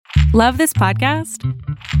Love this podcast?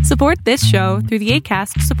 Support this show through the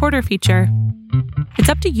Acast supporter feature. It's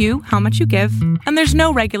up to you how much you give, and there's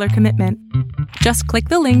no regular commitment. Just click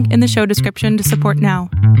the link in the show description to support now.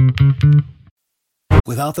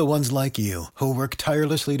 Without the ones like you, who work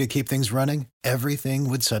tirelessly to keep things running, everything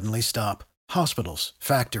would suddenly stop. Hospitals,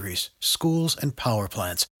 factories, schools, and power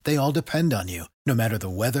plants, they all depend on you. No matter the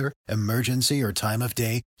weather, emergency, or time of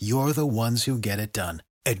day, you're the ones who get it done.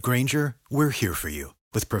 At Grainger, we're here for you.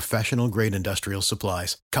 With professional-grade industrial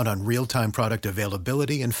supplies, count on real-time product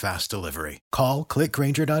availability and fast delivery. Call, click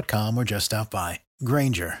Grainger.com, or just stop by.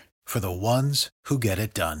 Grainger, for the ones who get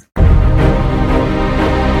it done.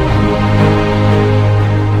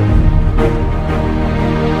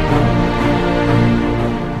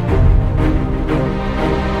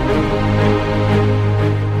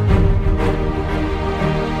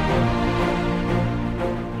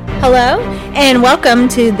 Hello, and welcome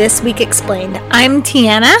to This Week Explained. I'm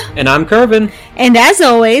Tiana. And I'm Kervin. And as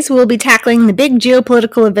always, we'll be tackling the big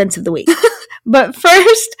geopolitical events of the week. But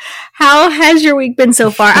first, how has your week been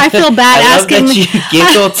so far? I feel bad asking. I love that you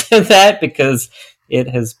giggled to that because it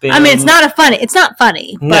has been... I mean, it's not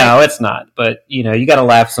funny. No, it's not. But, you know, you got to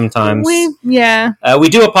laugh sometimes. We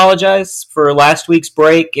do apologize for last week's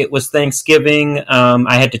break. It was Thanksgiving.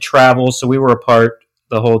 I had to travel, so we were apart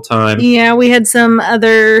the whole time. Yeah, we had some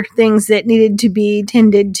other things that needed to be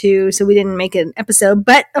tended to, so we didn't make an episode,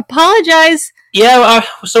 but apologize. Yeah,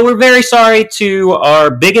 so we're very sorry to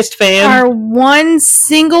our biggest fan. Our one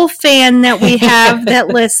single fan that we have that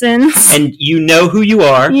listens. And you know who you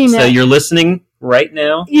are, so you're listening right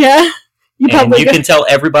now. Yeah. You can tell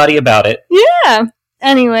everybody about it. Yeah.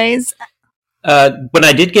 Anyways. When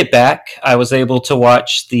I did get back, I was able to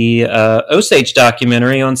watch the Osage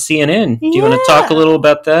documentary on CNN. Do you want to talk a little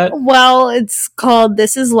about that? Well, it's called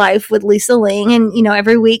This Is Life with Lisa Ling. And, you know,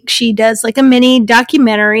 every week she does like a mini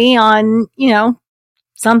documentary on, you know,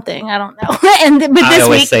 something. I don't know. I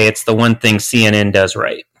always say it's the one thing CNN does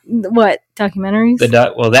right. What? Documentaries?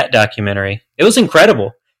 That documentary. It was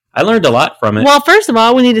incredible. I learned a lot from it. Well, first of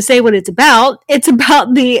all, we need to say what it's about. It's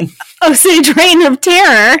about the Osage Reign of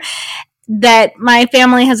Terror that my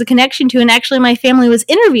family has a connection to, and actually my family was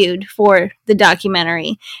interviewed for the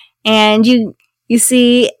documentary. And you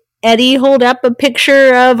see Eddie hold up a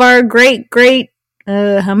picture of our great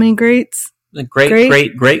how many greats? The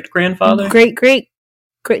great grandfather?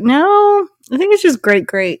 No, I think it's just great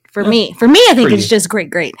for me. For me, I think it's just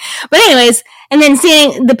great. But anyways, and then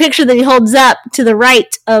seeing the picture that he holds up to the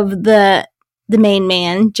right of the main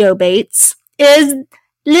man, Joe Bates, is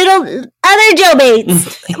little other Joe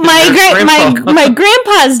Bates, my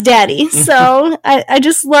grandpa's daddy. So I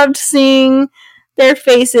just loved seeing their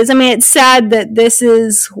faces. I mean, it's sad that this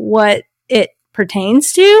is what it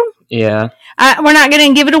pertains to. Yeah, we're not going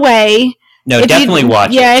to give it away. No, definitely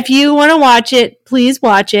watch it. Yeah, if you want to watch it, please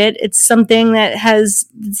watch it. It's something that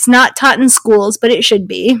it's not taught in schools, but it should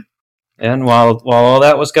be. And while all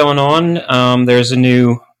that was going on, there's a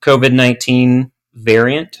new COVID-19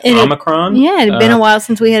 variant, Omicron. It had been a while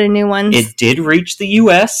since we had a new one. It did reach the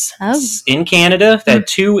U.S. In Canada. That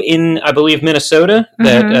two in, I believe, Minnesota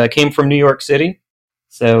that came from New York City.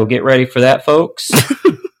 So get ready for that, folks.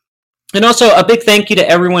 And also a big thank you to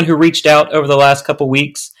everyone who reached out over the last couple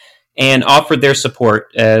weeks and offered their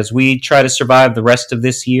support as we try to survive the rest of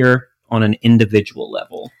this year on an individual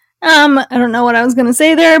level. I don't know what I was going to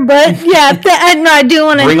say there, but yeah, I do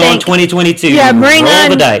want to bring on 2022. Yeah, roll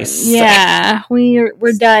the dice. Yeah,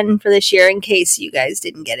 we're done for this year. In case you guys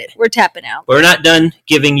didn't get it, we're tapping out. We're not done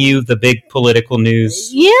giving you the big political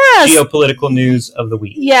news. Yes, geopolitical news of the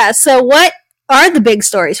week. Yeah. So, what are the big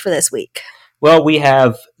stories for this week? Well, we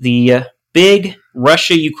have the big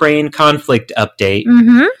Russia-Ukraine conflict update,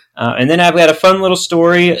 and then I've got a fun little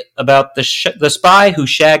story about the spy who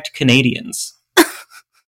shagged Canadians.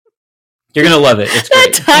 You're going to love it. It's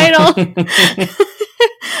great. That title.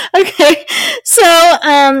 Okay.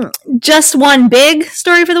 So, just one big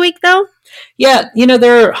story for the week, though? Yeah. You know,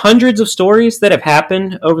 there are hundreds of stories that have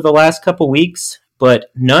happened over the last couple weeks, but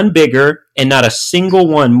none bigger and not a single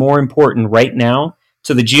one more important right now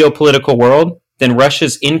to the geopolitical world than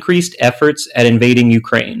Russia's increased efforts at invading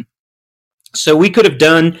Ukraine. So we could have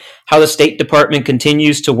done how the State Department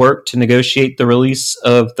continues to work to negotiate the release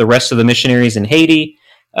of the rest of the missionaries in Haiti,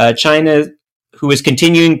 China, who is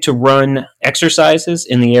continuing to run exercises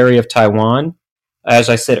in the area of Taiwan. As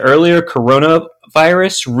I said earlier,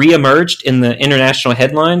 coronavirus reemerged in the international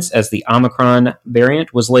headlines as the Omicron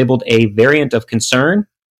variant was labeled a variant of concern.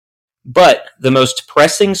 But the most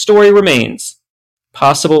pressing story remains: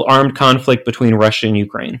 possible armed conflict between Russia and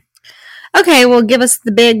Ukraine. Okay, well, give us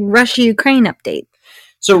the big Russia-Ukraine update.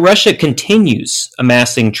 So Russia continues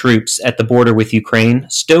amassing troops at the border with Ukraine,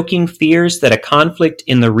 stoking fears that a conflict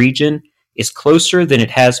in the region is closer than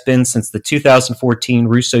it has been since the 2014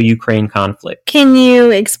 Russo-Ukraine conflict. Can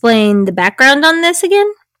you explain the background on this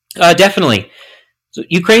again? Definitely. So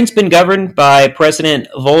Ukraine's been governed by President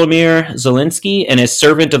Volodymyr Zelensky and his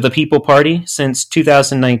Servant of the People Party since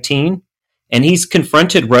 2019, and he's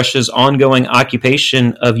confronted Russia's ongoing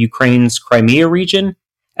occupation of Ukraine's Crimea region,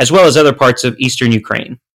 as well as other parts of eastern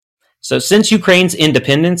Ukraine. So since Ukraine's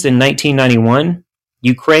independence in 1991,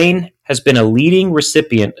 Ukraine has been a leading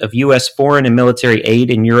recipient of U.S. foreign and military aid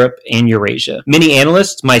in Europe and Eurasia. Many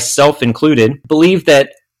analysts, myself included, believe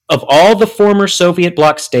that of all the former Soviet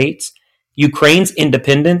bloc states, Ukraine's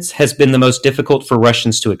independence has been the most difficult for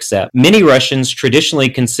Russians to accept. Many Russians traditionally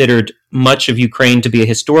considered much of Ukraine to be a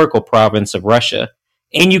historical province of Russia,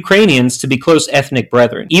 and Ukrainians to be close ethnic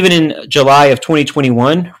brethren. Even in July of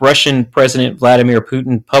 2021, Russian President Vladimir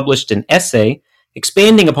Putin published an essay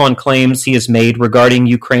expanding upon claims he has made regarding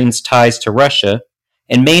Ukraine's ties to Russia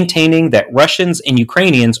and maintaining that Russians and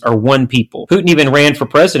Ukrainians are one people. Putin even ran for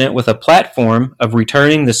president with a platform of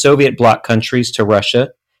returning the Soviet bloc countries to Russia,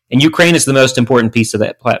 and Ukraine is the most important piece of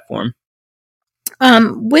that platform.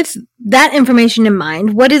 With that information in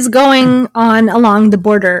mind, what is going on along the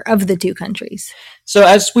border of the two countries? So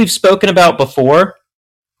as we've spoken about before,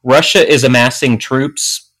 Russia is amassing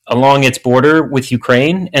troops along its border with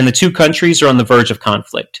Ukraine, and the two countries are on the verge of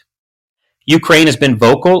conflict. Ukraine has been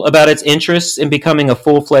vocal about its interests in becoming a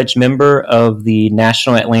full-fledged member of the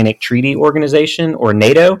National Atlantic Treaty Organization, or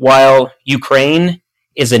NATO, while Ukraine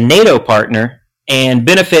is a NATO partner and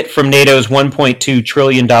benefit from NATO's $1.2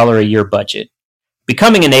 trillion a year budget.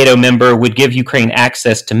 Becoming a NATO member would give Ukraine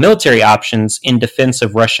access to military options in defense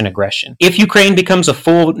of Russian aggression. If Ukraine becomes a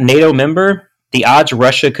full NATO member, the odds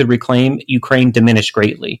Russia could reclaim Ukraine diminish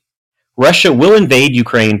greatly. Russia will invade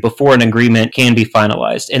Ukraine before an agreement can be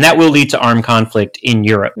finalized, and that will lead to armed conflict in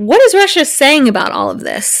Europe. What is Russia saying about all of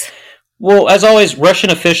this? Well, as always,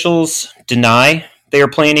 Russian officials deny they are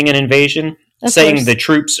planning an invasion, saying the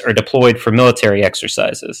troops are deployed for military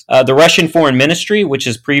exercises. The Russian Foreign Ministry, which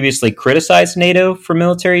has previously criticized NATO for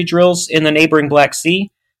military drills in the neighboring Black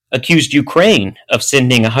Sea, accused Ukraine of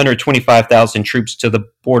sending 125,000 troops to the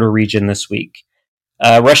border region this week.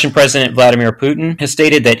 Russian President Vladimir Putin has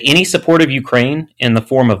stated that any support of Ukraine in the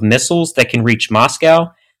form of missiles that can reach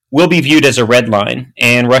Moscow will be viewed as a red line,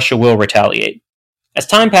 and Russia will retaliate. As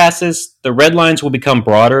time passes, the red lines will become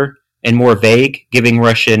broader and more vague, giving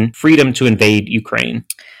Russia freedom to invade Ukraine.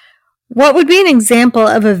 What would be an example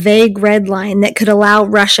of a vague red line that could allow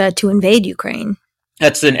Russia to invade Ukraine?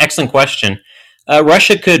 That's an excellent question.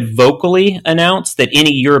 Russia could vocally announce that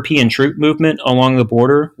any European troop movement along the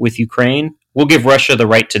border with Ukraine will give Russia the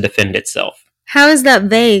right to defend itself. How is that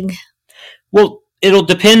vague? Well, it'll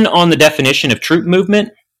depend on the definition of troop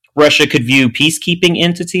movement. Russia could view peacekeeping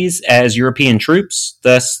entities as European troops,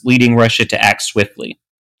 thus leading Russia to act swiftly.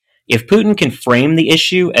 If Putin can frame the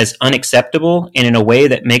issue as unacceptable and in a way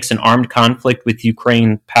that makes an armed conflict with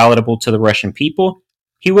Ukraine palatable to the Russian people,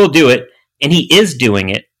 he will do it, and he is doing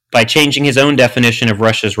it by changing his own definition of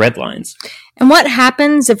Russia's red lines. And what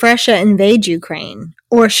happens if Russia invades Ukraine?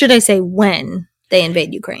 Or should I say when they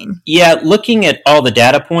invade Ukraine? Yeah, looking at all the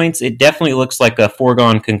data points, it definitely looks like a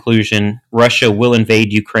foregone conclusion. Russia will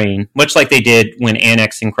invade Ukraine, much like they did when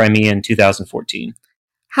annexing Crimea in 2014.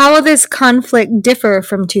 How will this conflict differ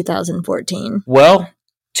from 2014? Well,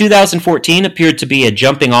 2014 appeared to be a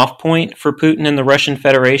jumping-off point for Putin and the Russian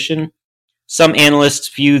Federation. Some analysts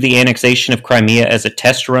view the annexation of Crimea as a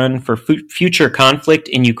test run for future conflict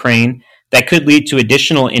in Ukraine that could lead to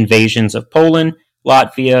additional invasions of Poland,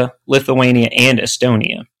 Latvia, Lithuania, and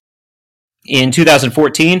Estonia. In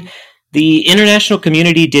 2014, the international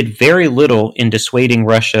community did very little in dissuading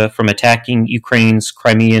Russia from attacking Ukraine's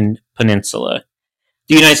Crimean Peninsula.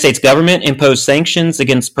 The United States government imposed sanctions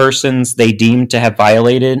against persons they deemed to have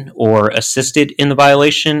violated or assisted in the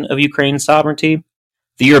violation of Ukraine's sovereignty.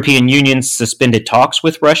 The European Union suspended talks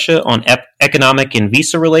with Russia on economic and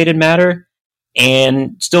visa-related matter,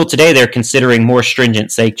 and still today they're considering more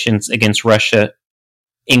stringent sanctions against Russia,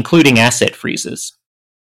 including asset freezes.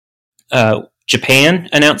 Japan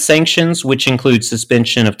announced sanctions, which include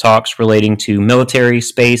suspension of talks relating to military,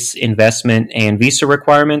 space, investment, and visa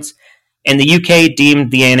requirements, and the UK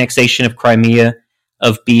deemed the annexation of Crimea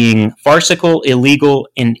of being farcical, illegal,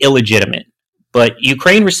 and illegitimate. But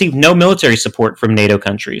Ukraine received no military support from NATO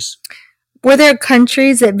countries. Were there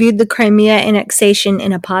countries that viewed the Crimea annexation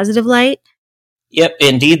in a positive light? Yep,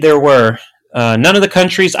 indeed there were. None of the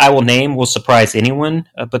countries I will name will surprise anyone,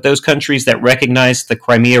 but those countries that recognized the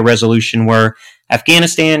Crimea resolution were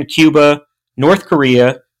Afghanistan, Cuba, North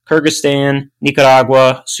Korea, Kyrgyzstan,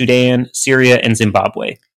 Nicaragua, Sudan, Syria, and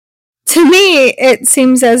Zimbabwe. To me, it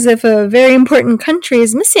seems as if a very important country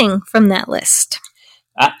is missing from that list.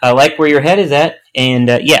 I like where your head is at. And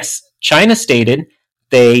yes, China stated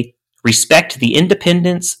they respect the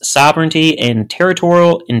independence, sovereignty, and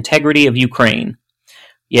territorial integrity of Ukraine.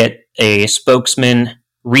 Yet a spokesman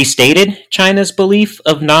restated China's belief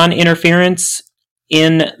of non-interference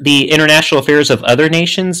in the international affairs of other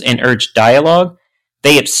nations and urged dialogue.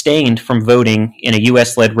 They abstained from voting in a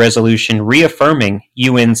U.S.-led resolution reaffirming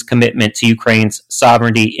UN's commitment to Ukraine's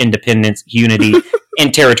sovereignty, independence, unity,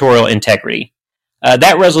 and territorial integrity.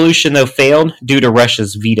 That resolution, though, failed due to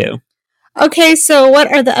Russia's veto. Okay, so what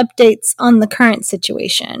are the updates on the current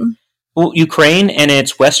situation? Well, Ukraine and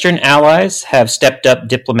its Western allies have stepped up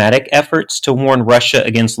diplomatic efforts to warn Russia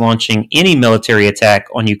against launching any military attack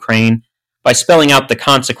on Ukraine by spelling out the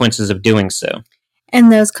consequences of doing so.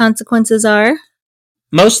 And those consequences are?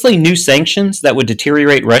 Mostly new sanctions that would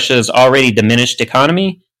deteriorate Russia's already diminished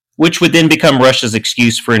economy, which would then become Russia's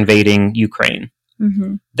excuse for invading Ukraine.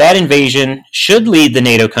 Mm-hmm. That invasion should lead the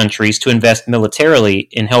NATO countries to invest militarily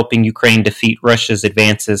in helping Ukraine defeat Russia's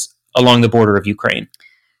advances along the border of Ukraine.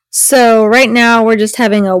 So right now we're just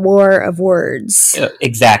having a war of words.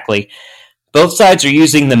 Exactly. Both sides are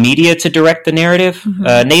using the media to direct the narrative.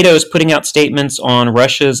 Mm-hmm. NATO is putting out statements on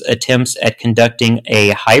Russia's attempts at conducting a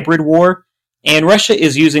hybrid war, and Russia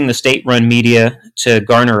is using the state-run media to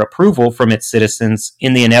garner approval from its citizens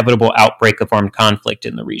in the inevitable outbreak of armed conflict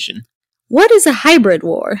in the region. What is a hybrid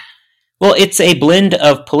war? Well, it's a blend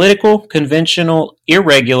of political, conventional,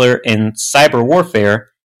 irregular, and cyber warfare,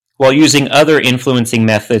 while using other influencing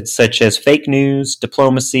methods such as fake news,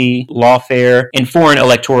 diplomacy, lawfare, and foreign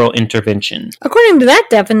electoral intervention. According to that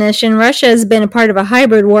definition, Russia has been a part of a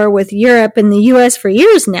hybrid war with Europe and the U.S. for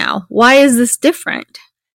years now. Why is this different?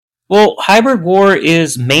 Well, hybrid war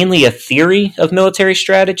is mainly a theory of military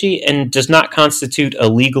strategy and does not constitute a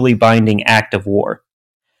legally binding act of war.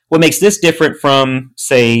 What makes this different from,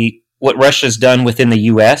 say, what Russia's done within the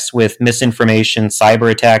U.S. with misinformation,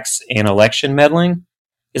 cyber attacks, and election meddling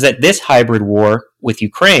is that this hybrid war with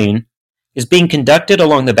Ukraine is being conducted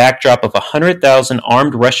along the backdrop of 100,000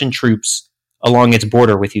 armed Russian troops along its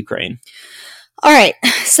border with Ukraine. All right,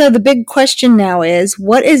 so the big question now is,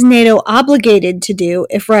 what is NATO obligated to do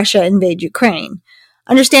if Russia invade Ukraine?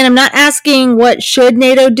 Understand, I'm not asking what should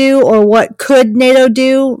NATO do or what could NATO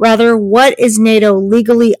do. Rather, what is NATO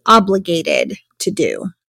legally obligated to do?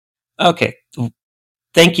 Okay,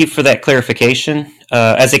 thank you for that clarification,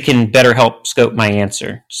 as it can better help scope my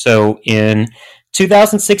answer. So in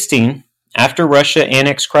 2016, after Russia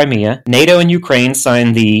annexed Crimea, NATO and Ukraine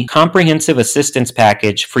signed the Comprehensive Assistance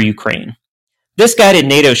Package for Ukraine. This guided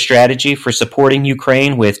NATO's strategy for supporting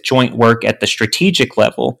Ukraine with joint work at the strategic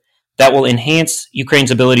level that will enhance Ukraine's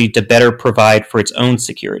ability to better provide for its own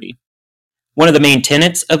security. One of the main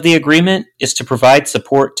tenets of the agreement is to provide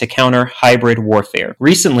support to counter hybrid warfare.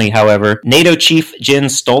 Recently, however, NATO Chief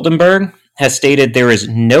Jens Stoltenberg has stated there is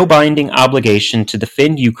no binding obligation to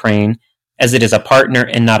defend Ukraine as it is a partner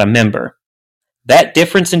and not a member. That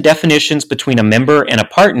difference in definitions between a member and a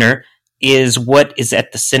partner is what is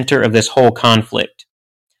at the center of this whole conflict.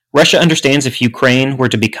 Russia understands if Ukraine were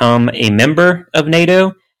to become a member of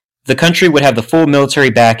NATO, the country would have the full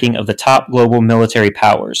military backing of the top global military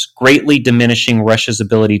powers, greatly diminishing Russia's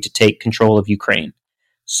ability to take control of Ukraine.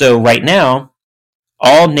 So right now,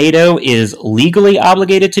 all NATO is legally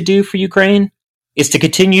obligated to do for Ukraine is to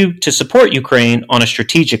continue to support Ukraine on a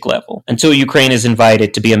strategic level until Ukraine is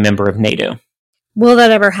invited to be a member of NATO. Will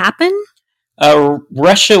that ever happen?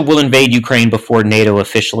 Russia will invade Ukraine before NATO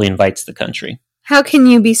officially invites the country. How can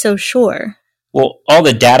you be so sure? Well, all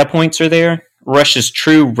the data points are there. Russia's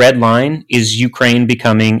true red line is Ukraine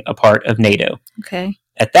becoming a part of NATO. Okay.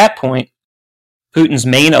 At that point, Putin's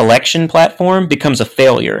main election platform becomes a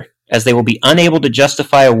failure, as they will be unable to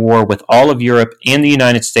justify a war with all of Europe and the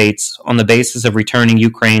United States on the basis of returning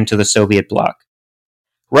Ukraine to the Soviet bloc.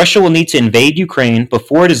 Russia will need to invade Ukraine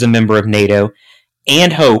before it is a member of NATO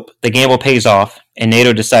and hope the gamble pays off and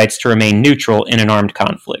NATO decides to remain neutral in an armed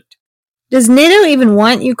conflict. Does NATO even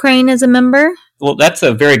want Ukraine as a member? Well, that's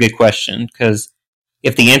a very good question, because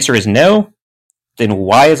if the answer is no, then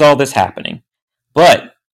why is all this happening?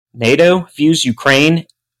 But NATO views Ukraine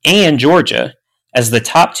and Georgia as the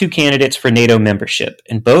top two candidates for NATO membership,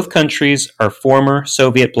 and both countries are former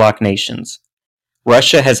Soviet bloc nations.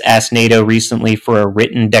 Russia has asked NATO recently for a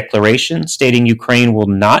written declaration stating Ukraine will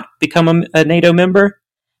not become a NATO member,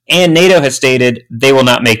 and NATO has stated they will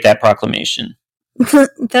not make that proclamation.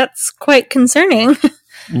 That's quite concerning.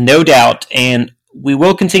 No doubt, and we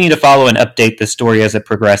will continue to follow and update this story as it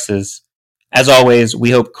progresses. As always,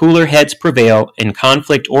 we hope cooler heads prevail and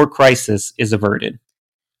conflict or crisis is averted.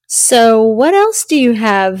 So what else do you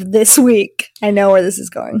have this week? I know where this is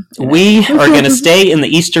going. We are going to stay in the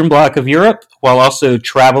eastern bloc of Europe while also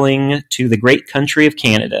traveling to the great country of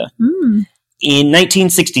Canada. In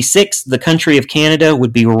 1966, the country of Canada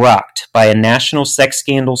would be rocked by a national sex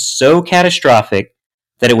scandal so catastrophic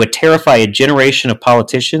that it would terrify a generation of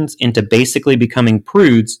politicians into basically becoming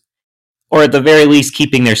prudes, or at the very least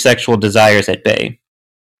keeping their sexual desires at bay.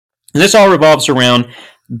 And this all revolves around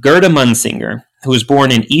Gerda Munsinger, who was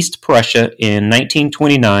born in East Prussia in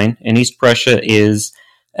 1929, and East Prussia is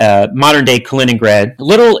modern-day Kaliningrad.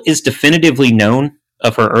 Little is definitively known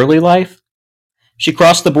of her early life. She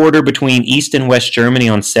crossed the border between East and West Germany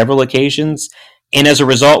on several occasions, and as a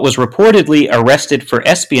result was reportedly arrested for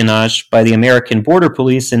espionage by the American Border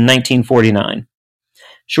Police in 1949.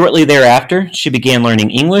 Shortly thereafter, she began learning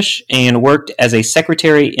English and worked as a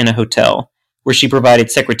secretary in a hotel, where she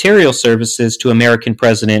provided secretarial services to American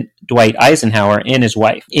President Dwight Eisenhower and his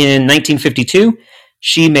wife. In 1952,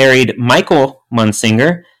 she married Michael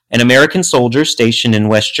Munsinger, an American soldier stationed in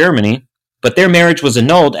West Germany, but their marriage was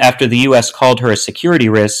annulled after the U.S. called her a security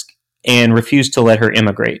risk and refused to let her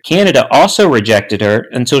immigrate. Canada also rejected her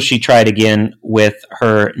until she tried again with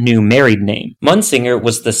her new married name. Munsinger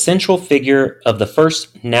was the central figure of the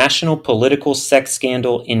first national political sex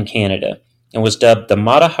scandal in Canada, and was dubbed the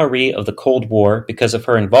Mata Hari of the Cold War because of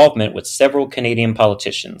her involvement with several Canadian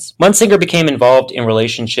politicians. Munsinger became involved in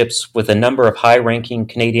relationships with a number of high-ranking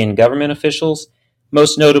Canadian government officials,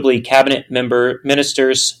 most notably cabinet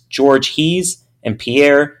ministers George Hees and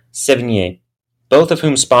Pierre Sévigné, both of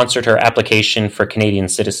whom sponsored her application for Canadian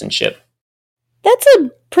citizenship. That's a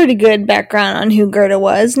pretty good background on who Gerda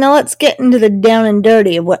was. Now let's get into the down and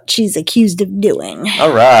dirty of what she's accused of doing.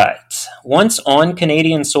 All right. Once on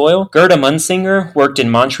Canadian soil, Gerda Munsinger worked in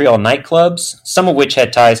Montreal nightclubs, some of which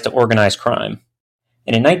had ties to organized crime.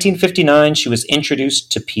 And in 1959, she was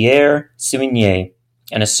introduced to Pierre Sévigné,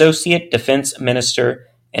 an associate defense minister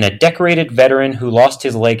and a decorated veteran who lost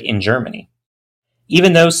his leg in Germany.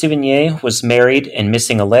 Even though Sévigné was married and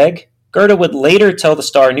missing a leg, Gerda would later tell the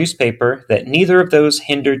Star newspaper that neither of those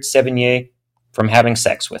hindered Sévigné from having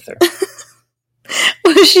sex with her.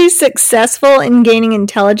 Was she successful in gaining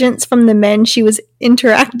intelligence from the men she was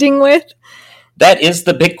interacting with? That is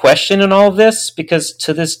the big question in all of this, because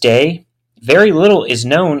to this day, very little is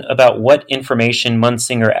known about what information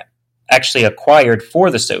Munsinger actually acquired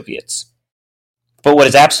for the Soviets. But what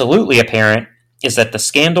is absolutely apparent is that the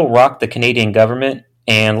scandal rocked the Canadian government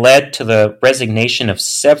and led to the resignation of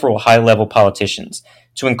several high-level politicians,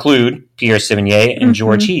 to include Pierre Sévigné and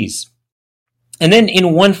George Hees. And then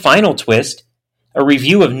in one final twist, a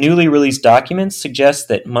review of newly released documents suggests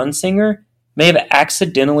that Munsinger may have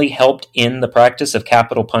accidentally helped end the practice of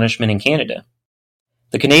capital punishment in Canada.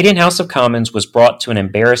 The Canadian House of Commons was brought to an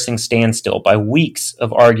embarrassing standstill by weeks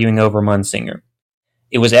of arguing over Munsinger.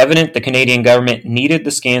 It was evident the Canadian government needed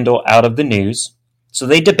the scandal out of the news, so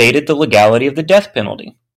they debated the legality of the death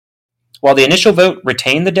penalty. While the initial vote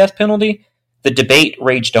retained the death penalty, the debate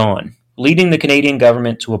raged on, leading the Canadian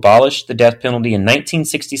government to abolish the death penalty in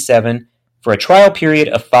 1967 for a trial period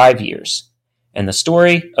of 5 years, and the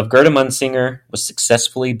story of Gerda Munsinger was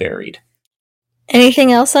successfully buried.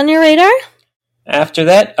 Anything else on your radar? After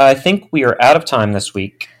that, I think we are out of time this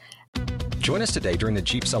week. Join us today during the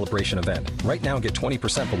Jeep Celebration event. Right now, get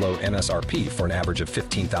 20% below MSRP for an average of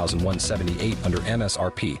 $15,178 under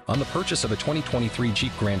MSRP on the purchase of a 2023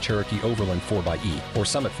 Jeep Grand Cherokee Overland 4xE or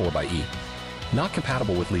Summit 4xE. Not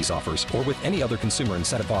compatible with lease offers or with any other consumer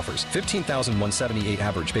incentive offers. $15,178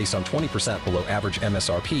 average based on 20% below average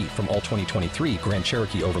MSRP from all 2023 Grand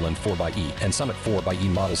Cherokee Overland 4xE and Summit 4xE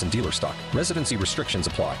models in dealer stock. Residency restrictions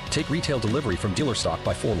apply. Take retail delivery from dealer stock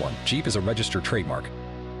by 4/1. Jeep is a registered trademark.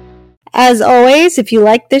 As always, if you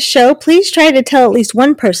like this show, please try to tell at least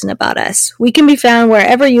one person about us. We can be found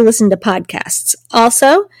wherever you listen to podcasts.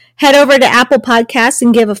 Also, head over to Apple Podcasts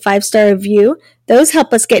and give a 5-star review. Those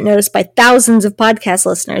help us get noticed by thousands of podcast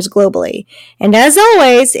listeners globally. And as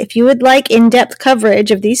always, if you would like in-depth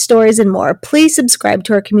coverage of these stories and more, please subscribe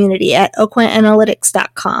to our community at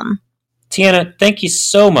aucoinanalytics.com. Tiana, thank you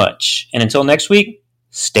so much. And until next week,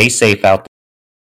 stay safe out there.